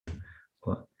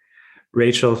Well,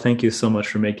 Rachel, thank you so much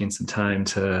for making some time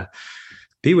to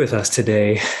be with us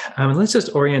today. Let's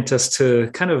just orient us to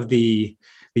kind of the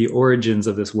origins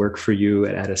of this work for you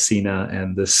at Adasina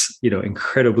and this,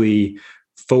 incredibly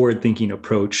forward-thinking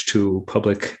approach to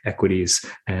public equities.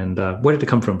 And where did it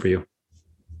come from for you?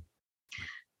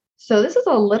 So this is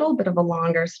a little bit of a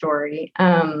longer story,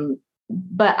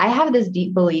 but I have this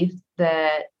deep belief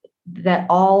that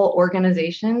all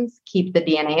organizations keep the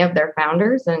DNA of their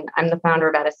founders, and I'm the founder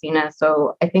of Adasina.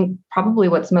 So I think probably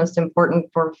what's most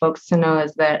important for folks to know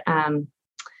is that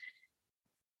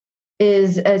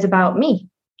is about me.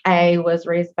 I was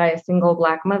raised by a single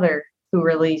Black mother who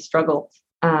really struggled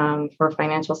for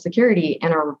financial security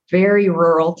in a very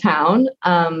rural town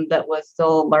that was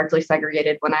still largely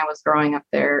segregated when I was growing up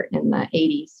there in the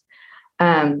 80s.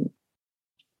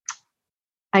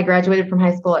 I graduated from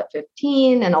high school at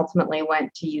 15 and ultimately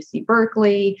went to UC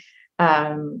Berkeley,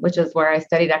 which is where I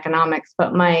studied economics.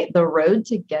 But the road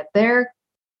to get there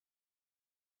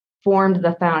formed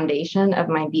the foundation of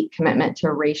my deep commitment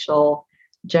to racial,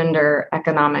 gender,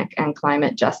 economic, and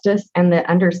climate justice, and the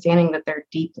understanding that they're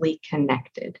deeply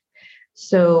connected.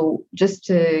 So just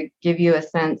to give you a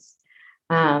sense,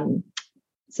 so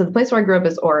the place where I grew up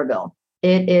is Oroville.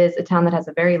 It is a town that has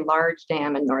a very large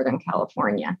dam in Northern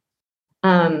California.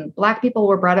 Black people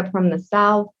were brought up from the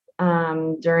South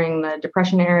during the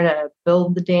Depression era to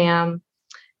build the dam.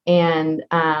 And,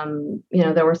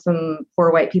 there were some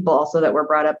poor white people also that were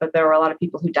brought up, but there were a lot of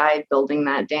people who died building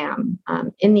that dam.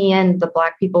 In the end, the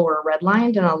Black people were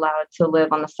redlined and allowed to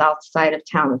live on the south side of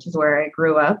town, which is where I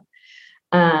grew up.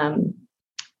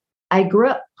 I grew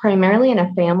up primarily in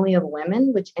a family of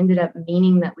women, which ended up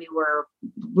meaning that we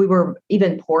were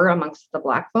even poor amongst the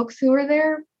Black folks who were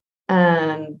there.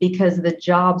 Because the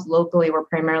jobs locally were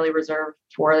primarily reserved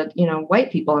for,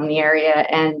 white people in the area.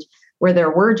 And where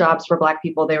there were jobs for Black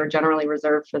people, they were generally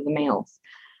reserved for the males.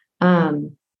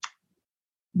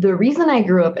 The reason I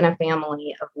grew up in a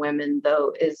family of women,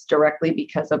 though, is directly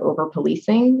because of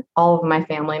over-policing. All of my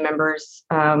family members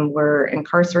were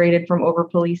incarcerated from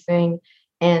over-policing,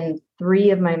 and 3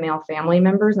 of my male family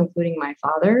members, including my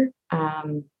father,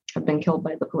 have been killed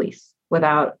by the police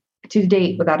to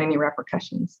date without any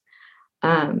repercussions.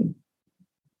 And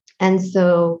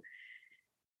so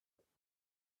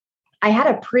I had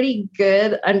a pretty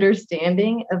good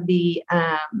understanding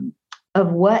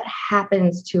of what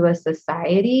happens to a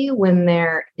society when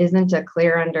there isn't a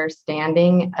clear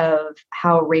understanding of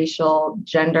how racial,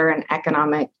 gender, and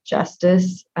economic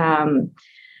justice,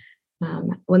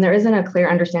 when there isn't a clear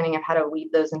understanding of how to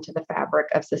weave those into the fabric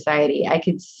of society. I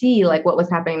could see what was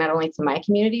happening not only to my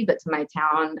community, but to my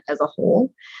town as a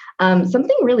whole.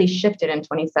 Something really shifted in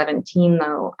 2017,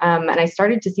 though, and I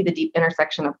started to see the deep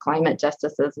intersection of climate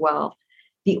justice as well.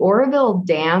 The Oroville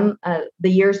Dam, the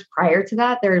years prior to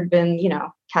that, there had been,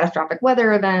 catastrophic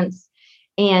weather events.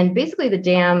 And basically the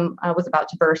dam was about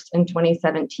to burst in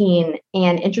 2017.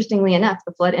 And interestingly enough,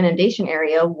 the flood inundation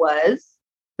area was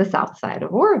the south side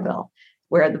of Oroville,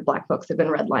 where the Black folks had been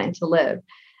redlined to live.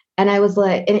 And I was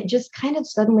and it just kind of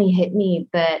suddenly hit me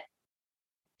that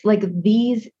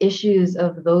these issues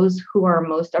of those who are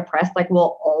most oppressed,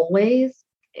 will always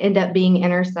end up being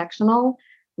intersectional.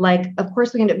 Of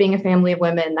course, we end up being a family of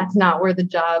women. That's not where the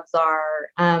jobs are.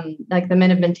 The men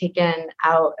have been taken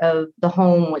out of the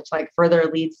home, which further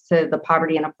leads to the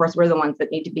poverty. And of course, we're the ones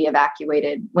that need to be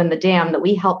evacuated when the dam that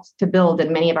we helped to build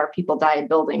and many of our people died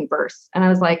building bursts. And I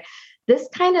was this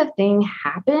kind of thing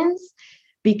happens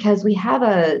because we have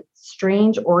a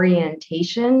strange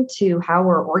orientation to how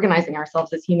we're organizing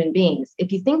ourselves as human beings.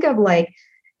 If you think of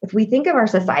if we think of our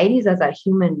societies as a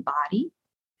human body,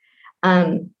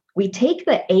 we take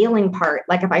the ailing part,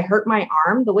 if I hurt my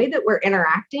arm, the way that we're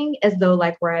interacting as though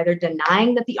we're either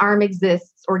denying that the arm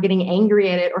exists or getting angry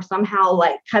at it or somehow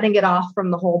cutting it off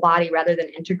from the whole body rather than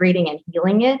integrating and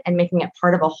healing it and making it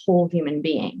part of a whole human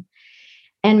being.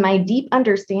 And my deep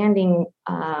understanding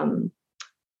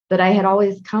that I had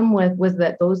always come with was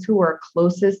that those who are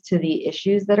closest to the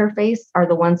issues that are faced are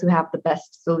the ones who have the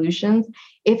best solutions.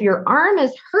 If your arm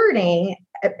is hurting,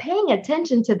 paying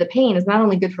attention to the pain is not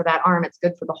only good for that arm, it's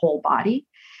good for the whole body.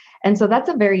 And so that's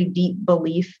a very deep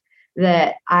belief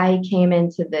that I came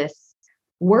into this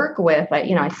work with.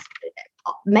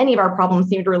 Many of our problems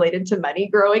seemed related to money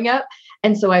growing up.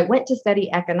 And so I went to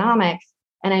study economics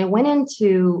and I went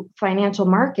into financial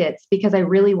markets because I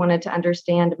really wanted to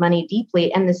understand money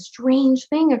deeply. And the strange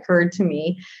thing occurred to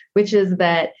me, which is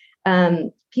that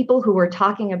people who were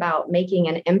talking about making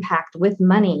an impact with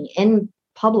money in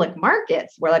public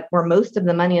markets, where most of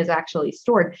the money is actually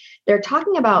stored, they're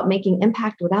talking about making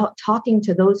impact without talking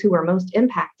to those who are most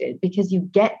impacted, because you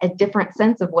get a different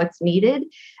sense of what's needed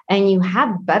and you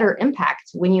have better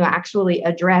impact when you actually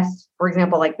address, for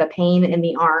example, like the pain in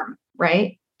the arm,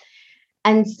 right?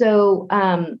 And so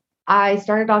I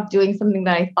started off doing something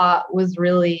that I thought was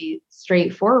really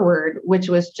straightforward, which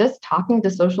was just talking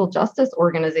to social justice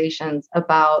organizations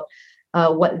about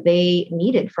what they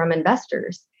needed from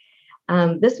investors.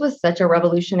 This was such a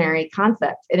revolutionary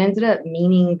concept. It ended up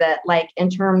meaning that, like, in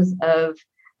terms of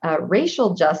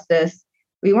racial justice,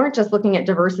 we weren't just looking at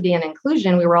diversity and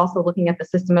inclusion. We were also looking at the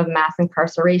system of mass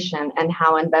incarceration and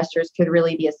how investors could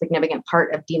really be a significant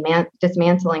part of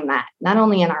dismantling that, not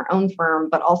only in our own firm,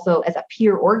 but also as a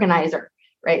peer organizer,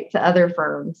 right, to other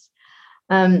firms.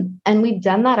 And we've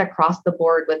done that across the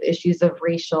board with issues of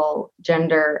racial,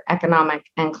 gender, economic,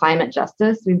 and climate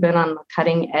justice. We've been on the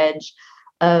cutting edge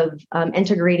of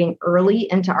integrating early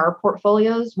into our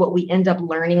portfolios. What we end up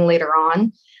learning later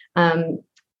on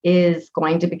is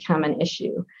going to become an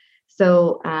issue.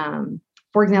 So,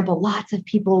 for example, lots of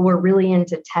people were really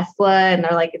into Tesla, and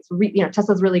they're like,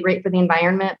 Tesla's really great for the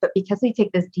environment. But because we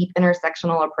take this deep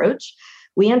intersectional approach,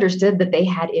 we understood that they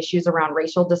had issues around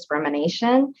racial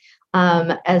discrimination,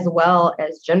 as well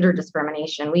as gender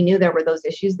discrimination. We knew there were those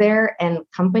issues there, and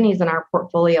companies in our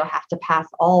portfolio have to pass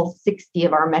all 60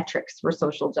 of our metrics for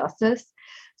social justice.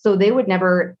 So they would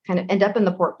never kind of end up in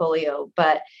the portfolio.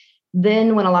 But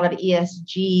then when a lot of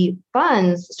ESG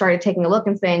funds started taking a look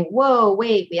and saying, whoa,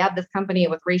 wait, we have this company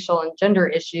with racial and gender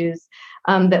issues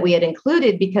that we had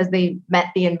included because they met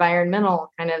the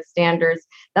environmental kind of standards,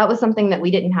 that was something that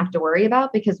we didn't have to worry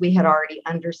about because we had already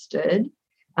understood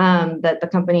that the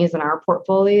companies in our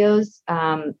portfolios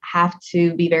have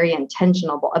to be very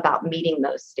intentional about meeting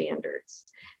those standards.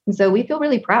 And so we feel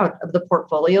really proud of the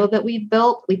portfolio that we've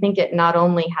built. We think it not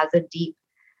only has a deep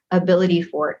ability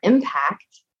for impact,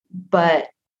 but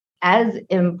as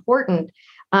important, it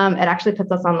actually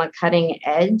puts us on the cutting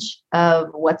edge of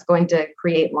what's going to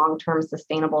create long-term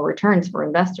sustainable returns for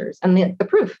investors. And the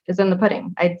proof is in the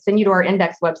pudding. I'd send you to our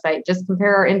index website. Just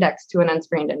compare our index to an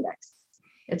unscreened index.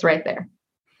 It's right there.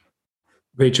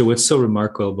 Rachel, what's so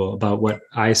remarkable about what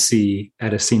I see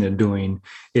Adasina doing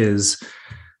is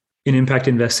in impact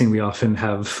investing, we often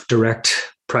have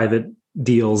direct private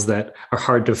deals that are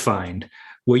hard to find.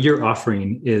 What you're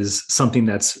offering is something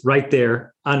that's right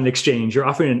there on an exchange. You're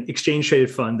offering an exchange traded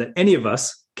fund that any of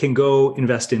us can go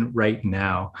invest in right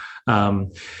now. Can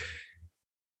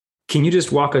you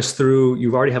just walk us through,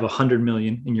 you already have 100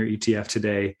 million in your ETF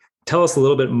today. Tell us a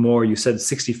little bit more. You said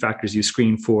 60 factors you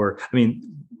screen for. I mean,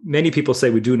 many people say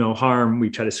we do no harm.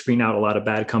 We try to screen out a lot of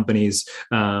bad companies.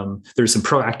 There's some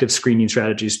proactive screening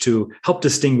strategies to help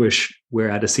distinguish where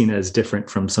Adasina is different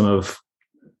from some of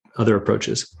other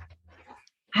approaches.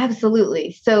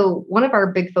 Absolutely. So one of our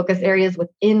big focus areas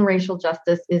within racial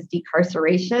justice is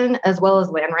decarceration, as well as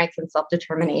land rights and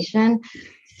self-determination.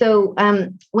 So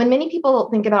when many people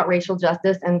think about racial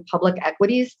justice and public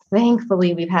equities,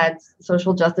 thankfully, we've had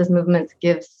social justice movements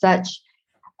give such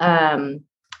a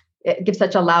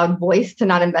loud voice to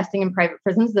not investing in private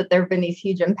prisons that there have been these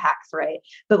huge impacts, right?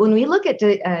 But when we look at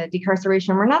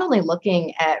decarceration, we're not only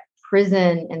looking at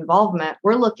prison involvement,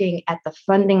 we're looking at the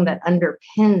funding that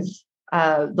underpins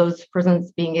those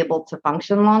prisons being able to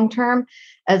function long-term,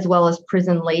 as well as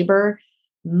prison labor,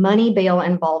 money bail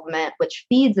involvement, which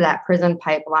feeds that prison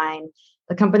pipeline,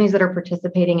 the companies that are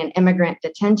participating in immigrant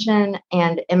detention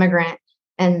and immigrant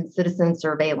and citizen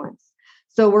surveillance.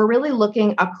 So we're really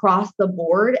looking across the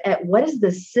board at what is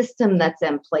the system that's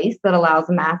in place that allows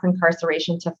mass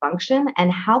incarceration to function,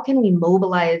 and how can we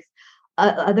mobilize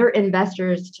other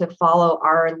investors to follow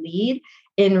our lead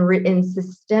in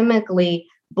systemically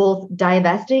both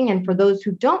divesting, and for those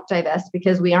who don't divest,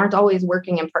 because we aren't always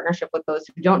working in partnership with those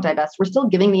who don't divest, we're still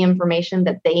giving the information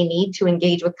that they need to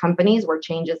engage with companies where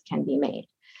changes can be made.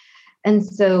 And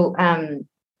so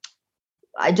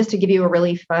just to give you a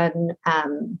really fun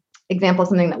example of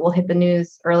something that will hit the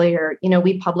news earlier,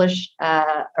 we published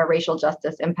a racial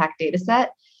justice impact data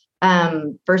set,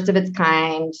 first of its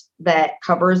kind, that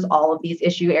covers all of these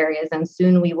issue areas. And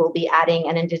soon we will be adding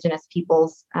an Indigenous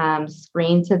peoples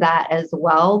screen to that as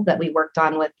well, that we worked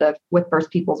on with First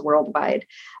Peoples Worldwide.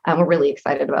 We're really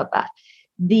excited about that.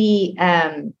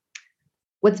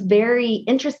 What's very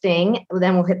interesting,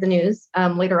 then we'll hit the news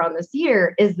later on this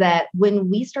year, is that when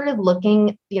we started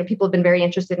looking, people have been very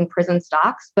interested in prison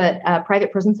stocks, but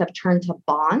private prisons have turned to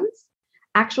bonds,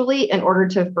 actually, in order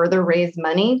to further raise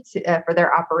money for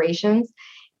their operations.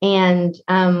 And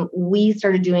we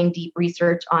started doing deep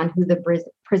research on who the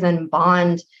prison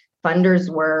bond funders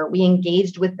were. We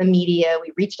engaged with the media.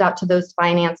 We reached out to those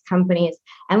finance companies,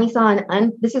 and we saw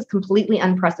this is completely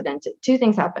unprecedented. Two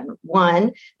things happened.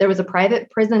 One, there was a private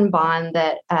prison bond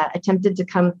that attempted to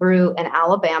come through in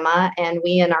Alabama, and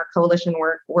we in our coalition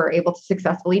work were able to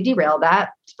successfully derail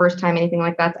that. It's the first time anything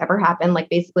like that's ever happened. Like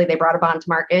basically they brought a bond to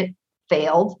market,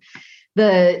 failed.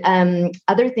 The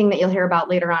other thing that you'll hear about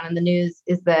later on in the news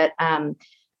is that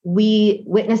we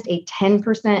witnessed a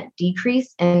 10%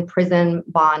 decrease in prison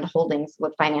bond holdings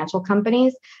with financial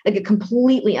companies, like a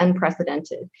completely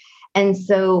unprecedented. And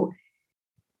so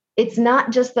it's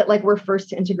not just that like we're first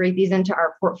to integrate these into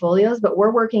our portfolios, but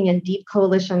we're working in deep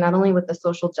coalition, not only with the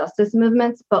social justice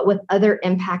movements, but with other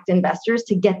impact investors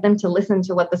to get them to listen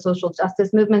to what the social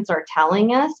justice movements are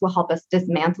telling us will help us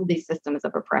dismantle these systems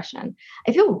of oppression.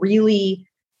 I feel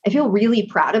really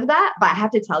proud of that. But I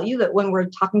have to tell you that when we're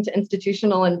talking to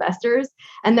institutional investors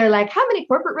and they're like, how many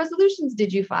corporate resolutions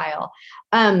did you file?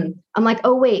 I'm like,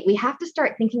 oh, wait, we have to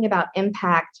start thinking about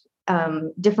impact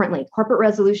differently. Corporate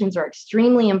resolutions are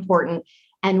extremely important.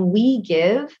 And we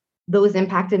give those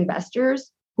impact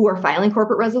investors who are filing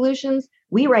corporate resolutions,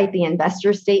 we write the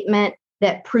investor statement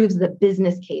that proves the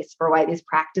business case for why these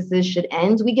practices should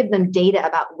end. We give them data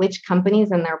about which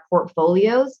companies in their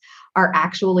portfolios are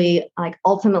actually like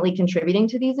ultimately contributing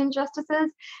to these injustices.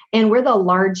 And we're the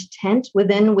large tent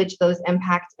within which those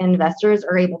impact investors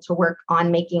are able to work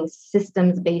on making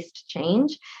systems-based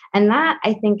change. And that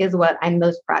I think is what I'm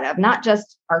most proud of, not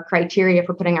just our criteria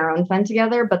for putting our own fund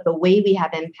together, but the way we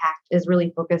have impact is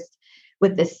really focused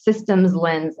with this systems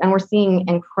lens. And we're seeing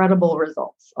incredible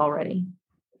results already.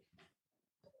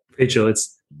 Rachel,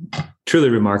 it's truly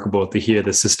remarkable to hear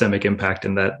the systemic impact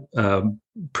in that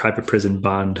private prison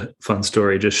bond fund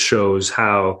story. Just shows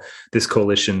how this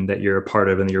coalition that you're a part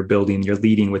of and you're building, you're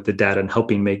leading with the data and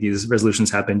helping make these resolutions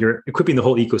happen. You're equipping the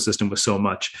whole ecosystem with so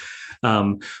much.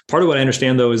 Part of what I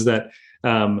understand, though, is that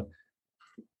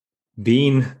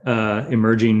being an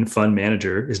emerging fund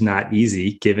manager is not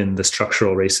easy, given the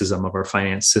structural racism of our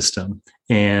finance system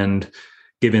and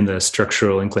given the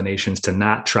structural inclinations to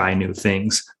not try new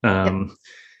things. Yep.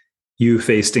 You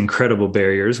faced incredible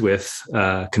barriers with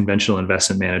conventional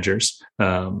investment managers.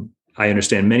 I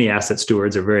understand many asset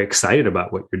stewards are very excited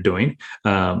about what you're doing,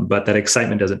 but that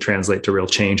excitement doesn't translate to real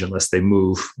change unless they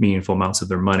move meaningful amounts of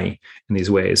their money in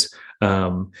these ways.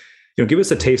 Give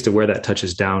us a taste of where that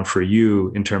touches down for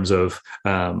you in terms of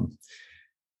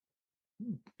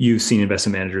you've seen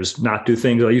investment managers not do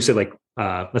things. Like you said, like,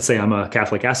 let's say I'm a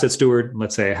Catholic asset steward.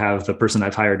 Let's say I have the person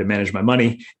I've hired to manage my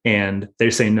money, and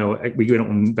they're saying, no, we don't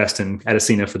invest in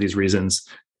Adasina for these reasons,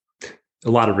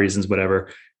 a lot of reasons, whatever.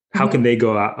 How can they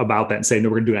go about that and say, no,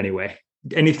 we're going to do it anyway?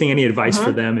 Any advice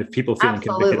for them if people feeling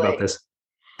convicted about this?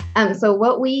 So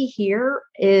what we hear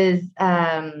is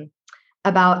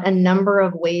about a number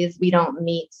of ways we don't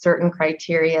meet certain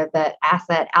criteria that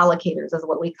asset allocators, is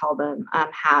what we call them,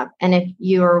 have. And if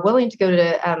you are willing to go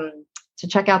to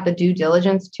check out the Due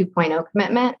Diligence 2.0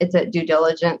 commitment, it's at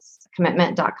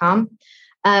duediligencecommitment.com.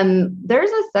 There's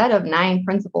a set of 9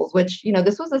 principles, which,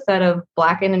 this was a set of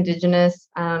Black and Indigenous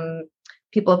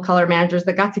people of color managers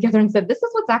that got together and said, this is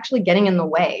what's actually getting in the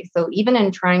way. So even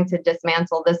in trying to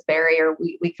dismantle this barrier,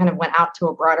 we kind of went out to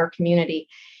a broader community.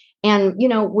 And,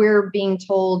 we're being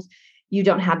told you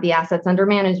don't have the assets under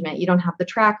management, you don't have the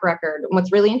track record. And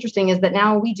what's really interesting is that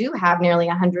now we do have nearly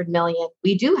 100 million.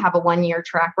 We do have a 1-year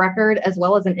track record, as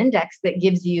well as an index that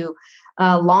gives you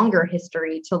a longer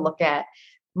history to look at.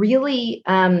 Really,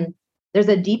 there's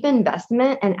a deep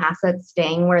investment in assets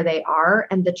staying where they are.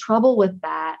 And the trouble with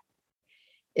that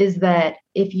is that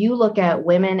if you look at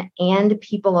women and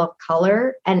people of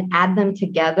color and add them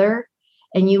together,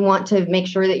 and you want to make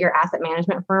sure that your asset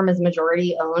management firm is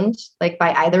majority owned, like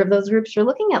by either of those groups, you're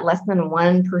looking at less than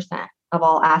 1% of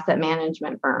all asset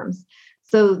management firms.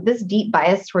 So this deep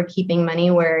bias toward keeping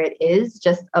money where it is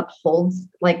just upholds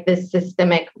like this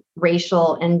systemic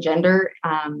racial and gender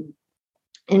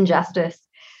injustice.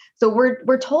 So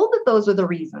we're told that those are the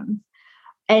reasons.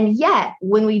 And yet,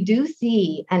 when we do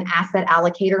see an asset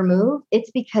allocator move,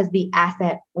 it's because the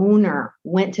asset owner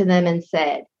went to them and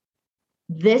said,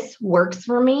 this works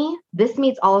for me. This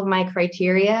meets all of my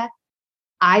criteria.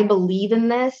 I believe in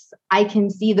this. I can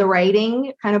see the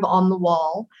writing kind of on the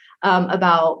wall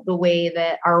about the way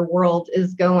that our world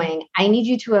is going. I need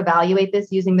you to evaluate this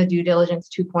using the Due Diligence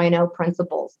 2.0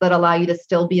 principles that allow you to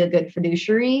still be a good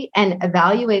fiduciary and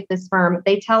evaluate this firm.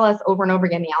 They tell us over and over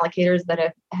again, the allocators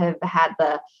that have had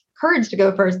the courage to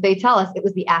go first, they tell us it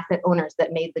was the asset owners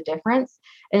that made the difference.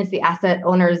 And it's the asset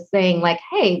owners saying like,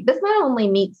 hey, this not only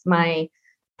meets my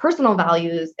personal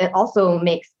values, it also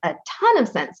makes a ton of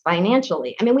sense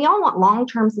financially. I mean, we all want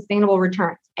long-term sustainable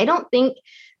returns. I don't think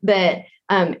that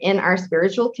in our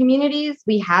spiritual communities,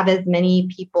 we have as many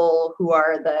people who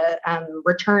are the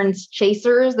returns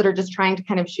chasers that are just trying to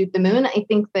kind of shoot the moon. I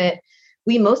think that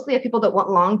we mostly have people that want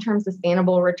long-term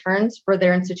sustainable returns for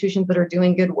their institutions that are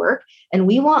doing good work. And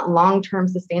we want long-term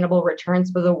sustainable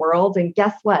returns for the world. And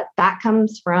guess what? That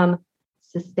comes from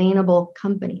sustainable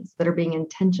companies that are being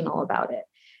intentional about it.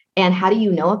 And how do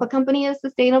you know if a company is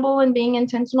sustainable and being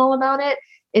intentional about it?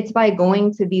 It's by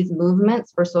going to these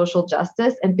movements for social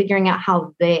justice and figuring out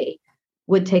how they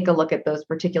would take a look at those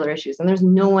particular issues. And there's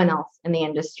no one else in the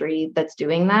industry that's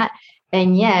doing that.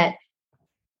 And yet,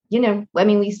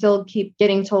 we still keep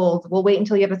getting told, well, wait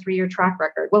until you have a 3-year track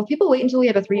record. Well, if people wait until we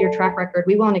have a 3-year track record,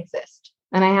 we won't exist.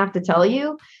 And I have to tell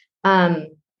you,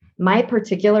 my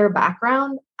particular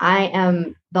background, I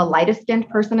am the lightest skinned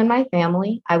person in my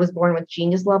family. I was born with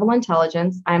genius level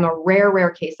intelligence. I'm a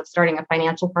rare case of starting a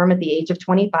financial firm at the age of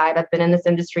 25. I've been in this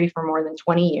industry for more than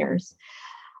 20 years.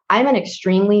 I'm an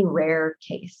extremely rare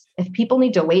case. If people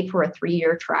need to wait for a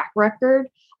 3-year track record,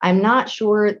 I'm not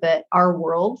sure that our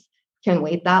world can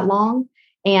wait that long.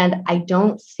 And I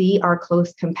don't see our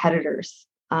close competitors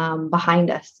behind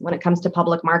us when it comes to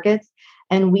public markets.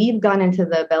 And we've gone into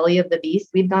the belly of the beast.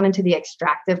 We've gone into the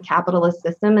extractive capitalist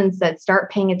system and said, start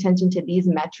paying attention to these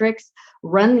metrics,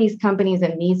 run these companies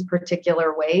in these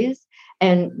particular ways.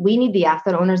 And we need the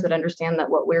asset owners that understand that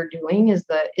what we're doing is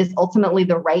ultimately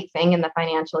the right thing and the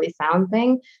financially sound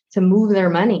thing to move their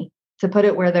money, to put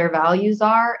it where their values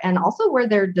are, and also where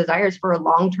their desires for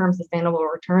long-term sustainable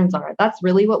returns are. That's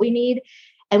really what we need.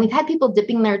 And we've had people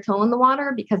dipping their toe in the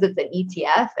water because it's an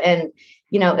ETF and,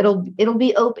 it'll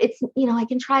be open. It's, I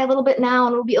can try a little bit now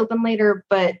and it'll be open later.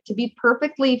 But to be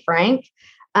perfectly frank,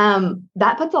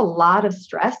 that puts a lot of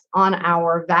stress on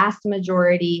our vast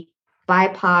majority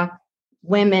BIPOC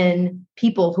women,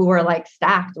 people who are like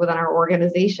stacked within our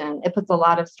organization. It puts a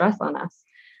lot of stress on us.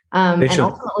 And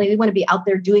ultimately, we want to be out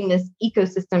there doing this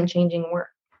ecosystem changing work.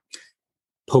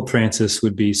 Pope Francis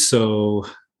would be so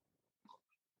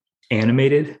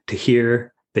animated to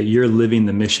hear that you're living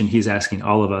the mission he's asking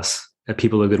all of us,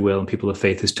 people of goodwill and people of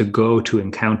faith, is to go to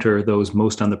encounter those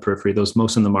most on the periphery, those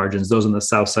most on the margins, those on the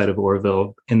south side of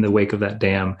Oroville in the wake of that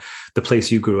dam, the place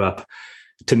you grew up,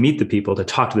 to meet the people, to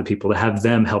talk to the people, to have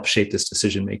them help shape this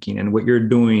decision making. And what you're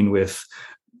doing with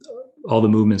all the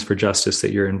movements for justice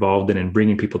that you're involved in and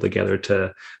bringing people together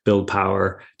to build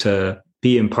power, to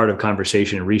be in part of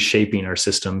conversation and reshaping our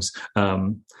systems.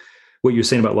 What you're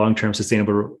saying about long-term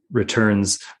sustainable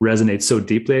returns resonates so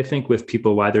deeply, I think, with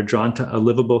people, why they're drawn to a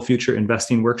livable future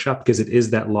investing workshop, because it is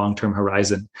that long-term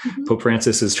horizon. Mm-hmm. Pope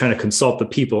Francis is trying to consult the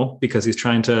people because he's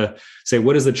trying to say,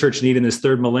 what does the church need in this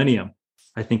third millennium?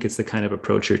 I think it's the kind of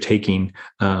approach you're taking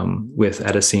with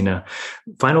Adasina.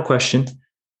 Final question.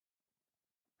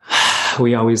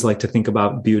 We always like to think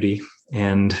about beauty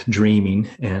and dreaming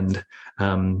and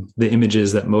the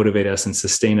images that motivate us and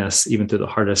sustain us even through the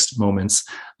hardest moments.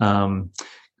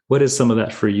 What is some of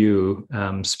that for you,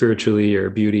 spiritually or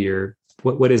beauty, or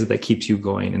what is it that keeps you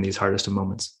going in these hardest of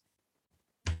moments?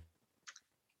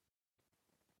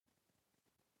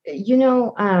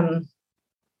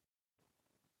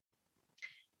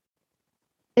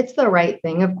 It's the right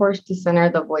thing, of course, to center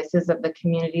the voices of the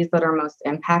communities that are most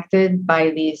impacted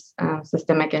by these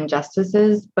systemic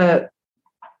injustices. But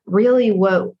really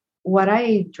what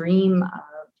I dream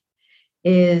of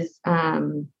is a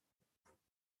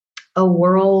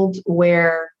world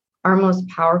where our most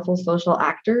powerful social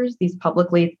actors, these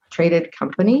publicly traded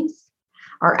companies,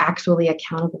 are actually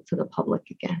accountable to the public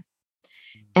again.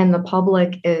 And the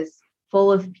public is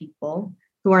full of people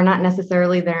who are not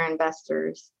necessarily their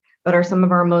investors, but are some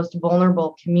of our most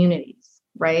vulnerable communities,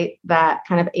 right? That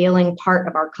kind of ailing part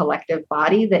of our collective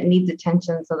body that needs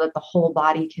attention so that the whole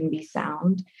body can be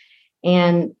sound.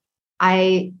 And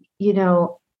I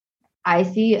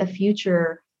see a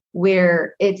future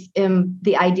where it's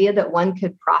the idea that one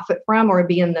could profit from or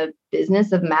be in the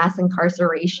business of mass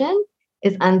incarceration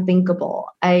is unthinkable.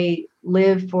 I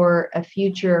live for a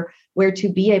future where to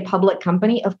be a public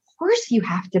company, of course you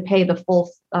have to pay the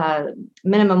full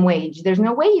minimum wage. There's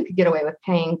no way you could get away with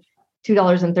paying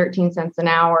 $2.13 an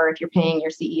hour if you're paying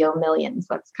your CEO millions.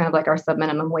 That's kind of like our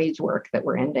sub-minimum wage work that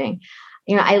we're ending.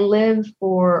 I live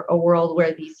for a world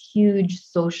where these huge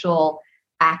social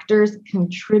actors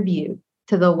contribute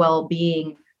to the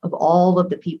well-being of all of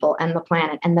the people and the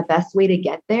planet. And the best way to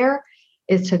get there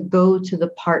is to go to the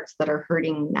parts that are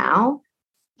hurting now,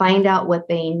 find out what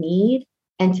they need,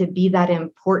 and to be that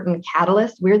important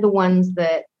catalyst. We're the ones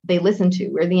that they listen to.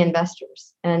 We're the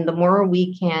investors. And the more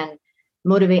we can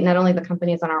motivate not only the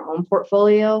companies on our own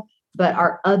portfolio, but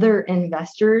our other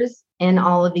investors in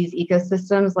all of these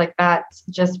ecosystems. Like that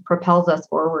just propels us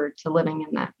forward to living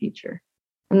in that future.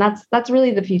 And that's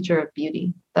really the future of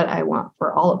beauty that I want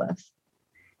for all of us.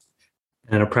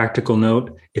 And a practical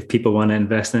note, if people want to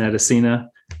invest in Adasina,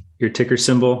 your ticker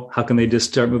symbol, how can they just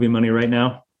start moving money right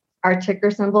now? Our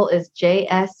ticker symbol is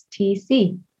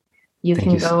JSTC. You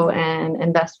can go and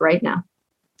invest right now.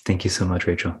 Thank you so much,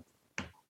 Rachel.